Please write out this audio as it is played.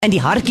In die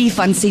hartjie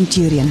van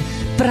Centurion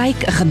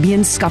pryk 'n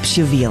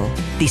gemeenskapsjuweel,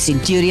 die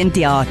Centurion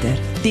Teater.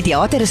 Die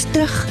teater is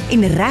terug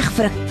en reg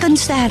vir 'n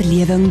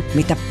kunsteherlewing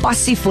met 'n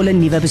passievolle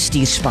nuwe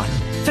bestuurspan.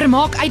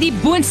 Vermaak uit die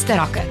boonste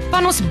rakke,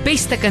 van ons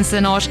beste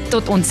kunstenaars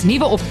tot ons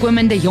nuwe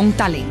opkomende jong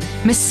talent.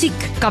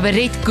 Musiek,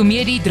 kabaret,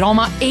 komedie,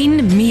 drama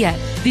en meer.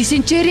 Die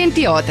Centurion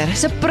Teater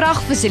se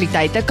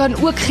prachtfasiliteite kan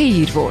ook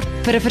gehuur word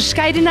vir 'n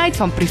verskeidenheid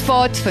van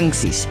privaat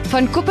funksies,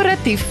 van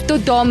koöperatief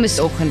tot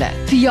damesoggende,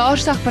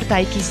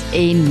 verjaarsdagpartytjies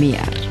en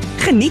meer.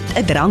 Geniet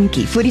 'n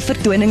drankie voor die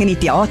vertoning in die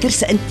teater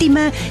se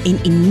intieme en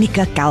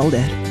unieke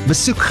kelder.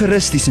 Besoek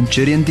gerus die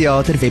Centurion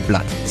Teater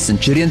webblad,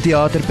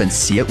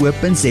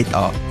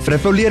 centuriontheater.co.za vir 'n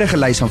volledige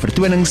lys van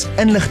vertonings,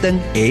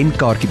 inligting en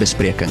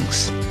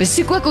kaartjiebesprekings.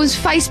 Besoek ook ons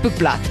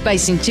Facebookblad by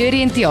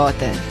Centurion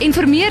Teater en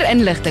vir meer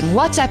inligting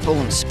WhatsApp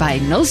ons by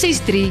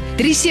 063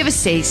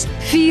 376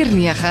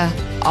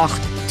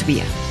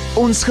 4982.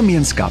 Ons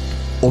gemeenskap,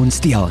 ons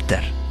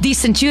teater. Die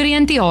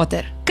Centurion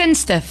Teater,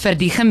 kunste vir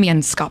die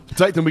gemeenskap.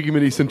 Tyd om 'n bietjie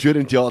met die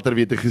Centurion Teater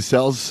weer te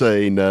gesels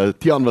en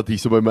Tiaan wat hier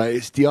so by my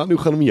is. Tiaan, hoe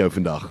gaan dit met jou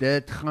vandag?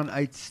 Dit gaan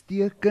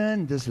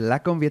uitstekend. Dis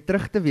lekker om weer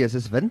terug te wees.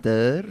 Dis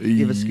winter,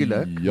 ewe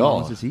skielik. Ja. Maar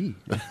ons is hier.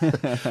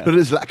 Dit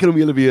is lekker om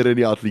julle weer in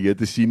die ateljee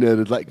te sien en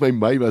dit lyk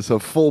my was 'n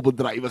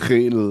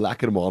volbedrywige en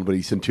lekker maand by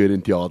die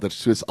Centurion Teater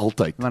soos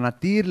altyd. Maar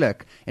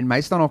natuurlik. En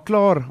my staan al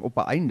klaar op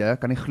 'n einde,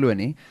 kan nie glo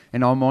nie. En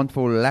na 'n maand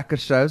vol lekker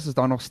shows is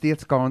daar nog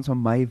steeds kans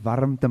om my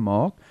warm te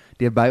maak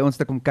deur by ons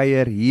te kom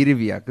kuier hierdie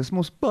week. Dis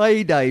mos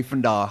Payday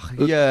vandag.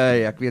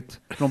 Jee, ek weet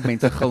klomp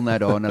mense gil nou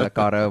daar in hulle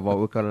karre waar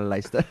ook al hulle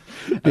luister.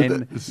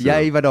 En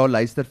jy wat daar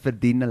luister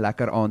verdien 'n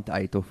lekker aand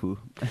uit of hoe?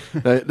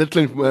 Dit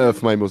klink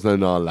vir my mos nou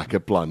na 'n lekker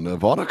plan.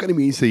 Waarna kan die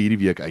mense hierdie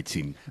week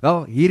uitsien?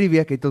 Wel, hierdie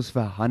week het ons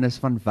vir Hannes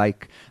van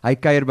Wyk. Hy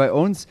kuier by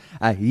ons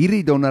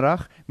hierdie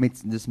donderdag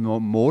dis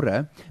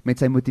môre met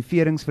sy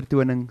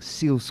motiveringsvertoning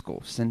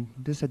Sielskos. En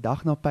dis 'n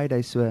dag na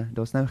Payday, so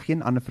daar's nou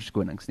geen ander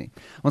verskonings nie.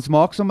 Ons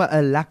maak sommer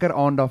 'n lekker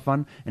aand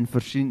daarvan en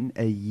voorsien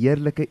 'n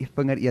heerlike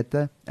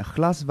vingerete, 'n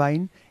glas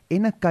wyn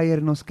en 'n kuier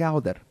in ons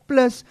kelder.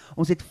 Plus,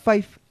 ons het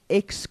 5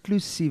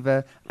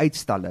 eksklusiewe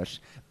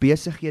uitstallers,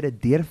 besighede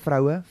deur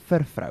vroue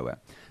vir vroue,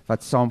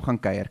 wat saam gaan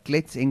kuier,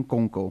 klets en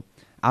konkel.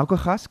 Elke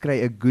gas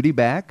kry 'n goodie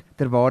bag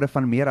ter waarde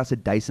van meer as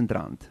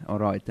R1000.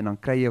 Alright, en dan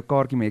kry jy jou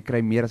kaartjie, maar jy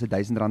kry meer as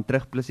R1000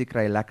 terug, plus jy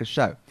kry 'n lekker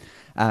show.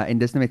 En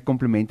dis nou met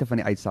komplimente van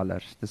die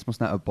uitstallers. Dis mos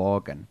nou 'n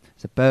bargain.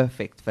 It's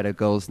perfect for a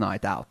girls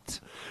night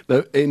out.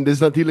 Nou, en dis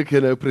natuurlik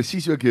nou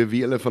presies ook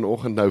wie hulle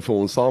vanoggend nou vir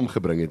ons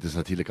saamgebring het, is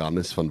natuurlik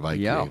Hannes van Wyk.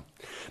 Ja. Nou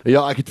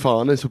ja, ek het vir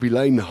Hannes op die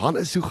lyn.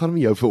 Hannes, hoe gaan dit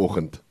met jou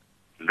vanoggend?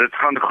 Dit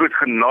gaan goed,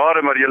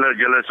 genade, maar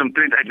julle is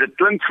omtrent uit. Dit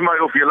klink vir my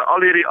of julle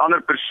al hierdie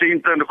ander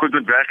persente en goed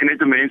moet weg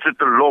net om mense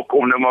te lok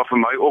om nou maar vir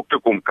my ook te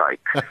kom kyk.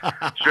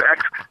 So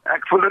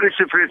ek voel dit is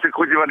so vreeslik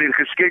goed, want die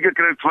geskenke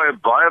kry vir my 'n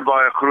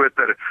baie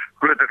groter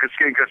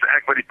geskenk as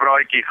ek wat die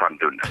praatjie gaan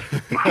doen.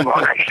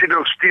 Maar ek sien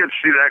nog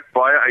steeds ek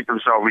baie uit om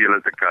saam met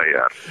julle te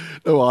kuier.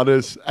 Nou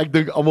Hannes, ek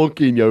dink almal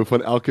ken jou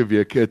van elke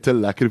week te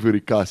lekker vir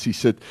die kassie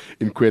sit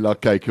en Kwela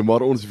kyk,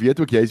 maar ons weet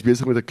ook jy is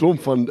besig met 'n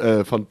klomp van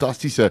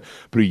fantastiese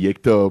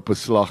projekte op 'n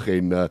slag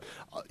en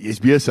jy's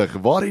besig.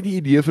 Waar het die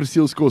idee vir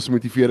Sielskos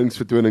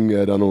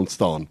motiveringsvertoning dan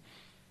ontstaan?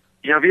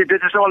 Ja, weet,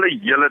 dit is al 'n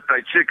hele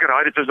tyd.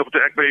 Seker, dit is nog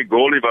toe ek by die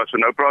Goalie was, en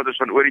nou praat ons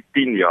van oor die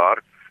 10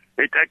 jaar.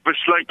 Het ek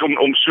besluit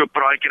om so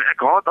praatjie. Ek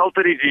haat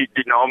altyd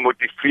die naam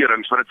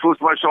motiverings, want dit voel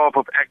vir my so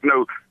of ek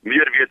nou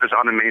meer weet as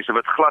ander mense,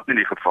 wat glad nie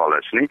die geval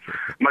is nie.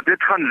 Maar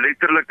dit gaan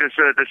letterlik,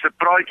 dis 'n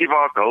praatjie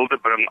waar ek hulde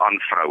bring aan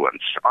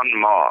vrouens, aan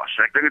ma's.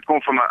 Ek dink dit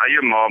kom van my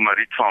eie ma,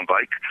 Mariet van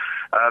Wyk.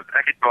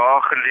 Ek het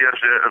baie geleer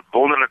 'n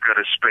wonderlike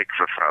respek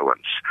vir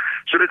vrouens.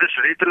 So dit is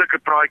letterlik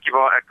 'n praatjie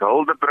waar ek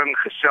hulde bring,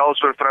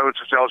 gesels oor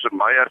vrouens, gesels oor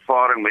my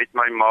ervaring met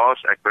my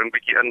ma's. Ek bring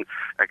bietjie in.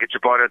 Ek het so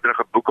 'n paar jaar terug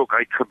 'n boek ook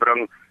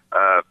uitgebring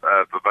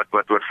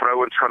wat oor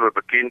vrouens gaan, oor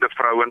bekende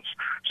vrouens.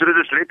 So dit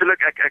is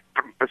letterlik ek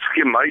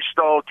gee my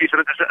staaltjies.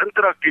 Dit is 'n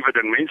interaktiewe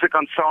ding. Mense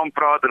kan saam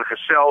praat en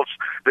gesels.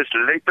 Dis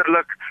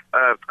letterlik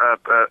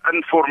 'n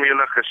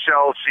informele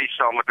geselsie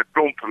saam met 'n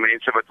klomp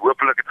mense wat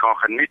hopelik dit gaan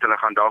geniet. Hulle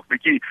gaan dalk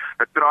bietjie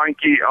 'n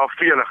traantjie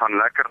afvee, hulle gaan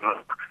lekker.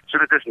 So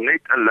dit is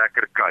net 'n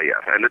lekker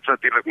kuier. En dit is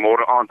natuurlik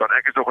môre aand, want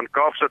ek is nog in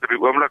Kaapstad op die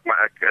oomblik, maar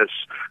ek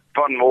is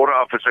van môre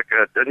af is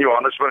ek in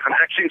Johannesburg en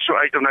ek sien so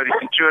uit om na die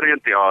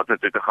Centurion Teater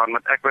toe te gaan,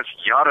 want ek was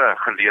jare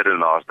gelede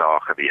laas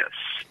daar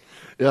gewees.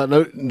 Ja,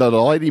 nou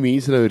daai die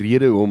mense nou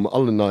rede om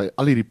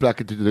al hierdie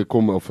plekke toe te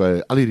kom of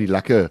al hierdie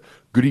lekker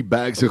goodie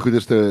bags en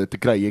goeders te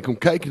kry. Jy kom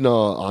kyk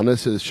na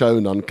Hannes se show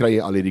en dan kry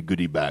jy al hierdie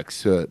goodie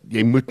bags. So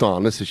jy moet na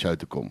Hannes se show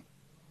toe kom.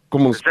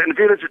 Kom ons.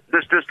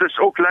 Dis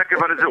ook lekker,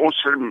 want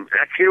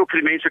ek gee ook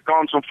die mense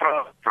kans om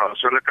vra.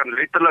 So hulle kan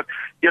letterlik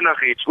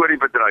enigiets oor die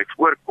bedryf,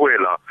 oor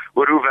Kwela,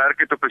 oor hoe werk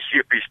dit op 'n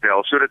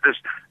CP-stel. So dit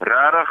is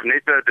regtig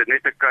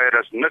net 'n kuier,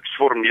 daar's niks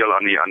formeel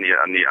aan die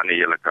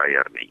hele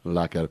kuier nie.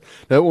 Lekker.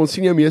 Nou ons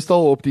sien jou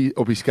meestal op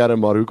die skerm,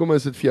 maar hoekom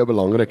is dit vir jou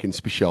belangrik en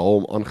spesiaal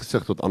om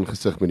aangesig tot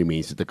aangesig met die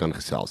mense te kan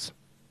gesels?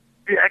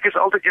 Ek is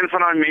altyd een van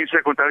daai mense,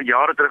 ek onthou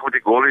jare terug met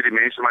die Goalie, die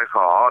mense my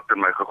gehaat en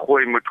my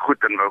gegooi met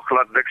goed en wou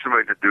glad niks met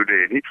my te doen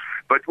hê nie.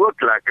 Wat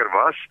ook lekker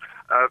was,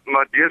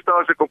 Maar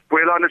deesdae as ek op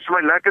Kwela en dit is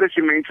vir my lekker as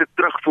die mense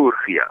terugvoer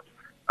gee.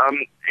 En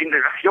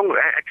jong,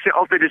 ek sê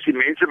altyd dis die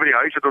mense by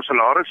die huis wat ons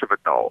salarisse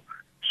betaal.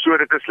 So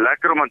dit is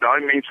lekker om aan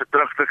daai mense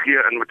terug te gee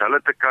en met hulle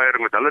te kuier,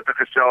 met hulle te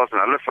gesels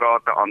en hulle vrae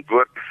te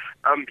antwoord.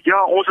 Ja,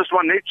 ons is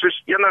maar net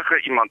soos enige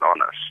iemand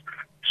anders.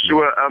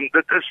 So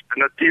dit is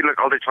natuurlik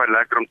altyd baie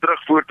lekker om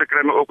terugvoer te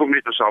kry, maar ook om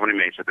net saam met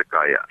die mense te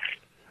kuier.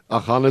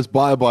 Ag Hannes,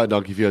 baie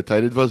dankie vir jou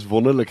tyd. Dit was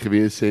wonderlik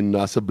geweest en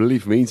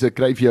asseblief mense,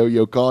 kry vir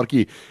jou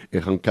kaartjie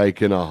en gaan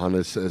kyk na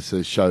Hannes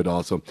se show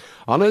daarso.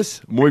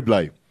 Hannes, mooi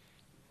bly.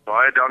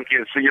 Baie dankie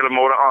en sien julle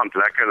môre aand.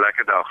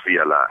 Lekker dag vir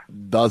julle.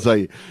 Dis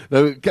hy.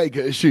 Nou kyk,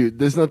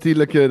 dis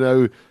natuurlik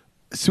nou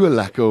so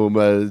lekker om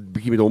 'n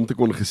bietjie met hom te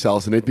kon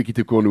gesels en net bietjie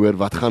te kon hoor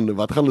wat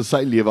gaan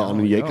sy lewe aan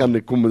en jy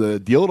kan kom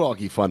 'n deel raak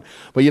hiervan.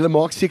 Maar julle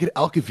maak seker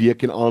elke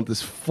week en aand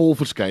is vol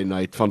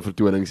verskeidenheid van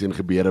vertonings en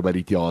gebeure by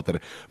die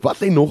teater.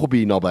 Wat lê nog op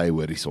die nabye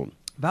horison?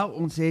 Wel,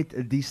 ons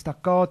het die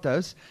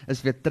Staccatos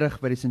is weer terug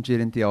by die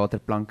Centurion Teater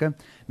planke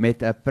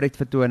met 'n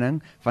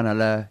pretvertoning van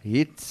hulle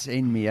hits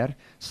en meer.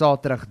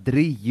 Saterdag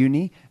 3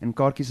 Junie en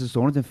kaartjies is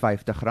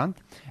R150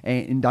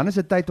 en dan is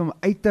dit tyd om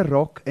uit te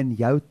rock in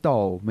jou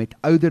taal met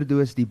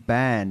Ouderdoos die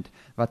band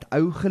wat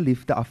ou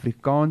geliefde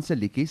Afrikaanse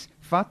liedjies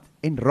vat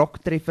en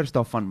rocktreffers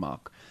daarvan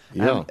maak.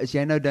 Ja. As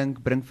jy nou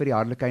dink bring vir die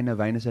hartlikheid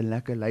wyn is 'n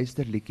lekker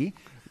luisterliedjie.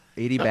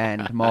 Hierdie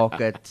band maak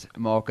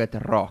dit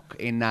rock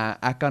en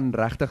ek kan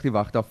regtig nie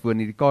wag daarvoor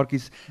nie. Die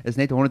kaartjies is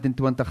net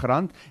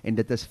R120 en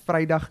dit is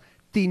Vrydag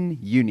 10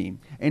 Junie.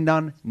 En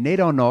dan net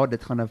daarna,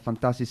 dit gaan 'n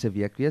fantastiese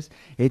week wees,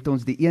 het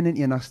ons die een en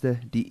enigste,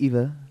 die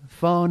uwe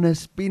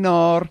Fanus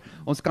Pienaar.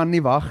 Ons kan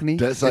nie wag nie.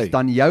 Dit is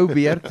dan jou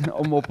beurt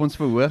om op ons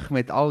verhoog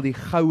met al die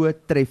goue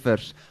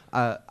treffers.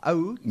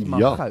 Ou,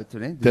 maar goud,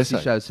 né? Dis die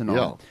show se naam.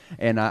 Ja.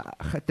 En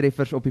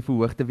treffers op die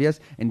verhoog te wees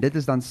en dit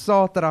is dan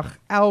Saterdag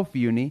 11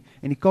 Junie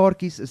en die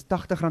kaartjies is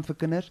R80 vir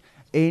kinders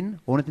en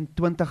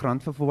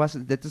R120 vir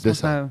volwassenes. Dit is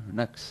ons nou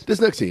niks. Dis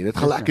niks nie, dit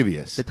gaan lekker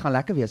wees. Dit gaan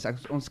lekker wees.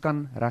 Ons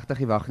kan regtig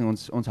nie wag nie.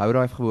 Ons hou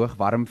daai verhoog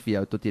warm vir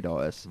jou tot jy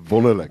daar is.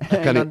 Wonderlik.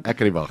 Ek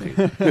kan nie wag nie.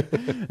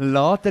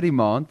 Later die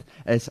maand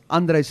is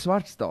Andrei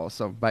Swartstaal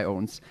by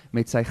ons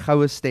met sy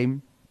goue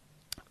stem,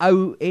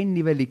 ou en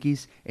nuwe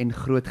liedjies en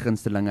groot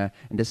gunstelinge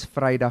en dis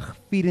Vrydag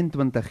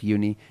 24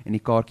 Junie en die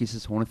kaartjies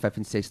is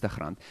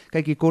R165.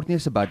 Kyk, jy kort nie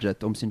 'n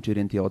budget om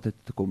Centurion Teater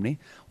te kom nie.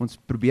 Ons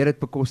probeer dit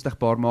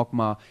bekostigbaar maak,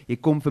 maar jy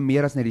kom vir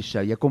meer as net die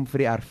show. Jy kom vir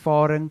die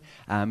ervaring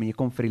en jy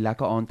kom vir die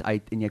lekker aand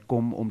uit en jy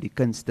kom om die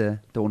kunste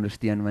te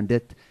ondersteun want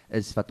dit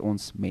is wat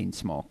ons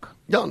mens maak.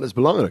 Ja, dit is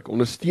belangrik.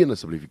 Ondersteun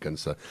asseblief die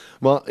kunste.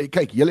 Maar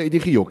kyk, julle het nie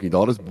gejok nie.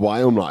 Daar is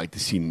baie om na uit te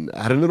sien.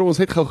 Herinner ons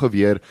net gou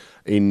weer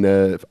en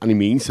aan die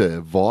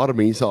mense waar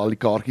mense al die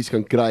kaartjies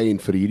kan kry en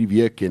vir hierdie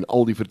week en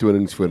al die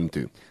vertonings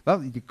vorentoe. Wel,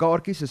 die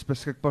kaartjies is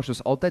beskikbaar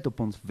soos altyd op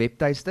ons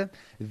webtuiste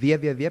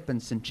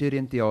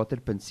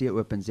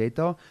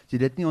www.centuriontheater.co.za. As jy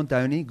dit nie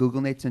onthou nie,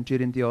 Google net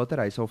Centurion Teater,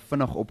 hy sal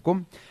vinnig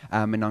opkom.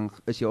 En dan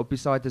is jy op die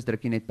site,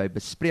 druk jy net by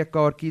bespreek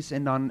kaartjies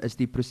en dan is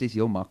die proses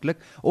heel maklik.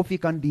 Of jy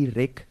kan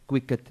direk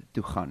Quicket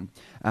toe gaan.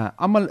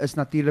 Almal is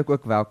natuurlik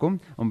ook welkom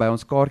om by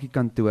ons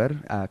kaartjiekantoor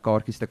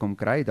kaartjies te kom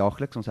kry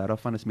daagliks. Ons hou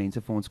daarvan as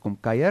mense vir ons kom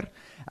kuier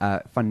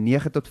van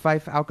 9 tot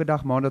 5 elke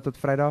dag, maandag tot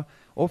Vrydag,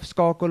 of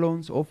skakel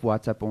ons of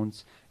WhatsApp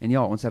ons. En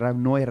ja, ons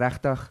nooi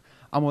regtig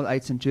almal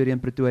uit Centurion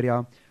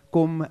Pretoria.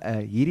 Kom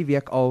hierdie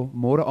week al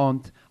môre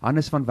aand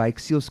Hannes van Wyk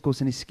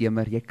sielskos in die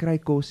skemer. Jy kry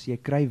kos, jy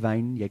kry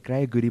wyn, jy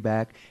kry 'n goodie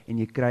bag en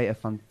jy kry 'n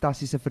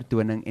fantastiese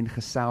vertoning en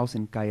gesels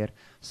en kuier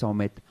saam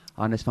met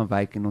Hannes van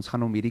Wyk en ons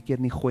gaan hom hierdie keer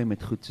nie gooi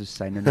met goed soos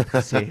sy nou net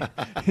gesê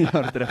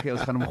jaar terug.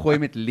 Ons gaan hom gooi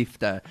met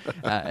liefde.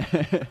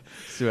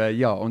 So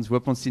ja, ons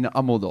hoop ons sien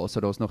almal daar, so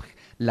daar's nog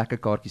lekker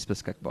kaartjies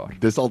beskikbaar.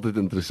 Dis altyd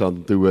interessant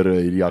om te hoor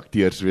hierdie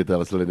akteurs weet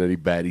as hulle nou die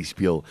baddie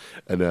speel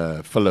in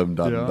 'n film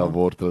dan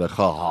word hulle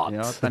gehaat.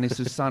 Ja, Tannie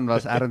Susan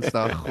was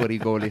ernstig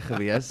gorigoli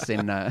geweest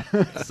en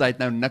sy het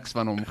nou niks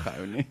van hom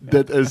gehou nie.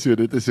 Dit is so.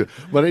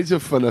 Maar net so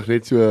vinnig,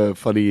 net so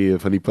van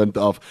die punt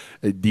af,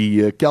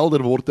 die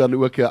kelder word dan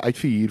ook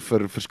uitverhuur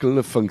vir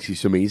verskillende funksies,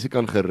 so mense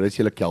kan gerus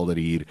julle kelder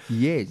hier.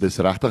 Yes. Dis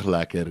regtig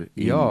lekker.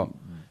 Ja.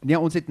 Nee,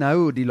 ons het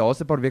nou, die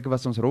laaste paar weke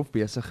was ons rof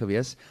besig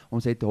geweest.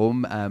 Ons het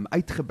hom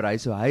uitgebrei,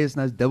 so hy is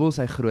nou dubbel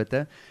sy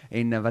grootte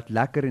en wat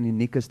lekker en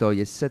uniek is daar,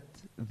 jy sit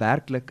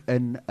werklik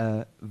in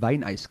 'n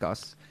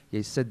wynyskas.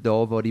 Jy sit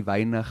daar waar die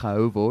wyne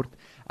gehou word.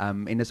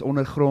 En is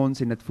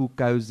ondergronds en dit voel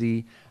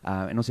cozy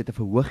en ons het 'n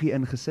verhoogie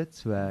ingesit,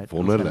 so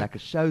ons kan lekker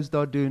shows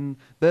daar doen,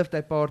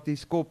 birthday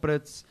parties,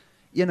 corporates,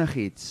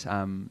 enigiets.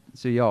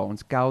 So ja,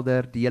 ons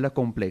kelder, die hele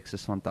kompleks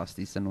is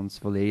fantasties en ons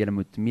wil hê julle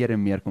moet meer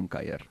en meer kom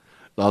kuier.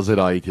 Daar's dit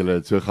daai het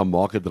julle so gaan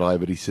maak 'n draai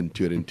by die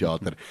Centurion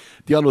Teater.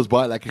 Tiaan, was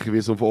baie lekker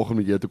geweest om vanoggend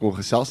met jou te kom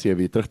gesels. Jy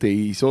weer terug te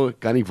hierso.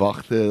 Kan nie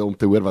wag om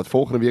te hoor wat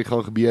volgende week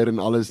gaan gebeur en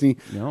alles nie.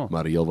 Ja.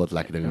 Maar heel wat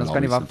lekker dinge. En ons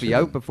kan nie wag vir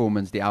jou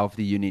performance die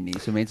 11de Junie nie.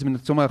 So mense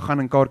moet sommer gaan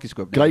en kaartjies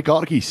koop. Kry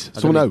kaartjies.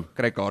 Sommer nou.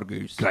 Kry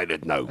kaartjies. Kry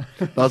dit nou.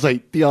 Daar's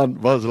hy. Tiaan,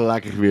 was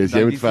lekker geweest.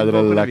 Jy moet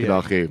verder 'n lekker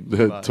dag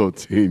hê.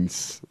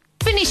 Totsiens.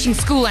 Finishing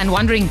school and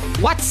wondering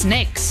what's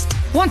next?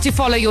 Want to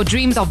follow your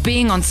dreams of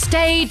being on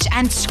stage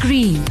and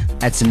screen?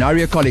 At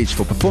Scenario College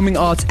for Performing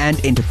Arts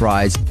and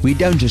Enterprise, we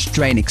don't just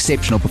train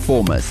exceptional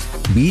performers,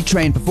 we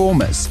train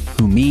performers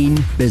who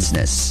mean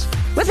business.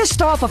 With a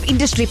staff of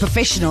industry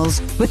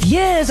professionals with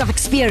years of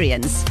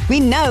experience,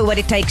 we know what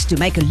it takes to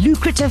make a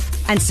lucrative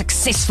and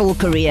successful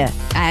career,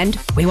 and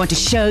we want to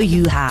show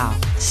you how.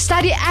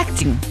 Study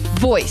acting,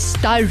 voice,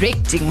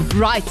 directing,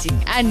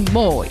 writing, and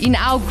more in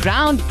our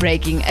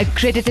groundbreaking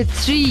accredited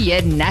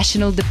 3-year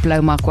national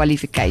diploma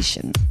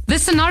qualification. The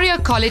Scenario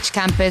College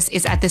campus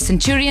is at the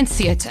Centurion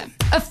Teater,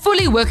 a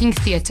fully working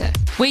theatre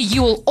where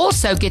you will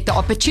also get the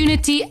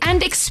opportunity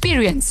and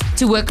experience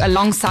to work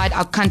alongside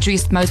our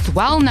country's most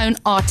well-known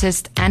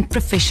artists and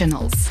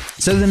professionals.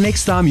 So the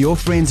next time your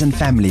friends and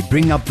family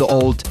bring up the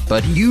old,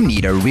 but you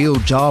need a real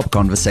job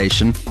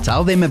conversation,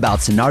 tell them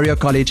about Scenario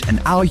College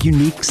and our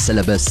unique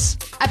syllabus.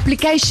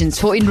 Applications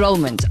for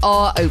enrollment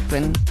are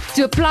open.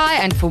 To apply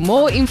and for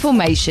more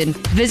information,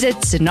 visit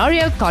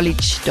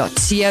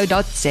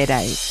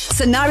scenariocollege.co.za.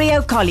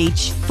 Scenario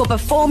College for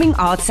Performing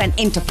Arts and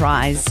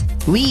Enterprise.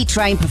 We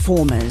train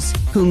performers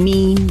who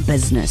mean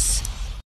business.